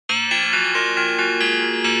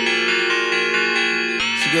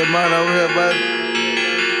get money over here, buddy.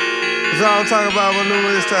 That's all I'm talking about when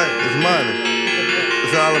new this time. It's money.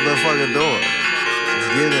 That's all I've been fucking doing. Just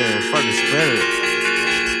get in and fucking spend it.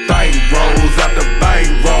 Bank rolls after bank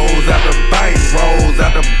rolls after bank rolls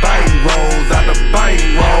after bank rolls after bank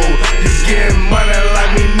roll. You getting money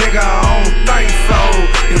like me, nigga, I don't think so.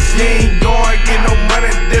 If you ain't going get no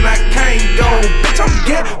money, then I can't go. Bitch, I'm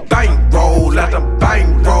getting bank roll after bank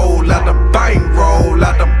roll after bank roll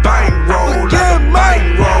after bank roll after bank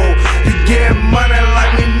roll. You getting money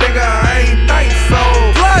like me, nigga, I ain't think so.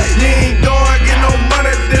 If you ain't going get no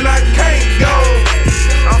money, then I can't go.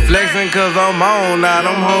 Flexing cause I'm on now,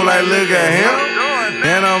 them hoes like look at him.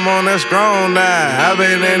 And I'm on that strong now, I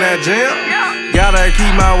been in that gym. Gotta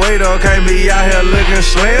keep my weight up, can't be out here looking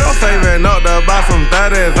slim. Saving up to buy some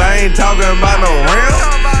 30s, I ain't talking about no rims.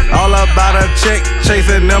 All about a check,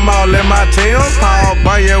 chasing them all in my Timbs. Paul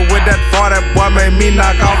Bunyan with that 40, boy made me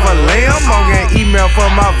knock off a limb. I'm getting email for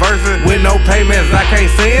my verses, with no payments I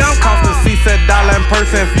can't see them. Cost to see Cet Dollar in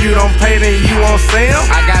person, if you don't pay then you won't see them.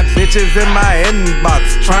 I got bitches in my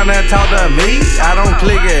inbox, tryna talk to me. I don't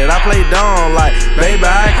click it, I play dumb like, baby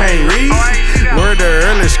I can't read. Word the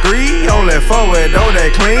early screed, only forward though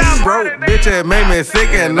they clean. Broke bitches made me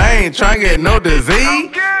sick and I ain't tryna get no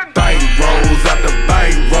disease. Bank rolls after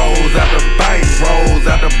bank rolls after bank rolls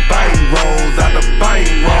after bank rolls after bank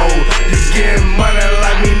roll. You getting money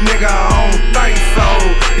like me, nigga, I don't think so.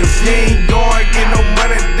 If you ain't going get no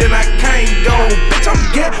money, then I can't go. Bitch, I'm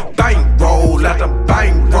getting bank roll after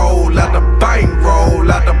bank roll after bank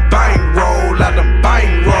roll after bank roll after bank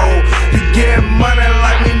roll. You getting money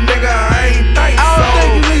like me, nigga, I ain't think so. I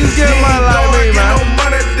don't think you niggas get money like me, man. Get no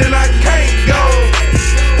money, then I can't go.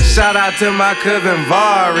 Shout out to my cousin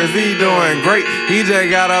Varus, he doing great. He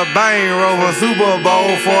just got a bankroll from Super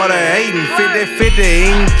Bowl 48 and 50-50.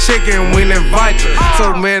 Eating chicken when invite you.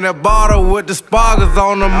 So many bottle with the sparkles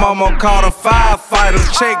on them. Mama called a firefighter.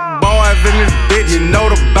 Check boys in this bitch, you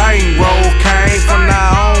know the bankroll came. From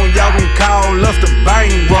now on, y'all can call us the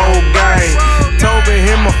bankroll gang. Toby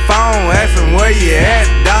hit my phone, asking where you at.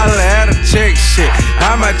 Dollar at a check shit.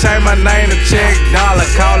 I might change my name to Check Dollar.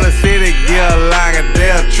 Call the city, get a line,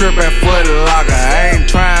 they'll trippin' Foot Locker. I ain't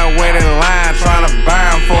tryin' wait in line, tryna buy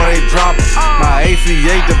them before they drop it. My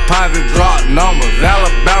ACH deposit drop numbers.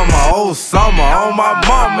 Alabama, old summer. On my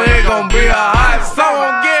mama, it gon' be a hot summer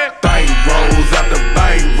again. Bank rolls after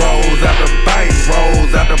bank rolls after bank rolls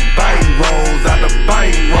after bank rolls after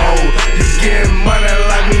bank roll. You getting money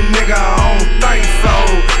like me, nigga, I don't think so.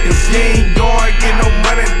 If you ain't going get no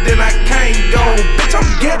money, then I can't go. Bitch, I'm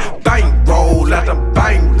getting bank roll after bank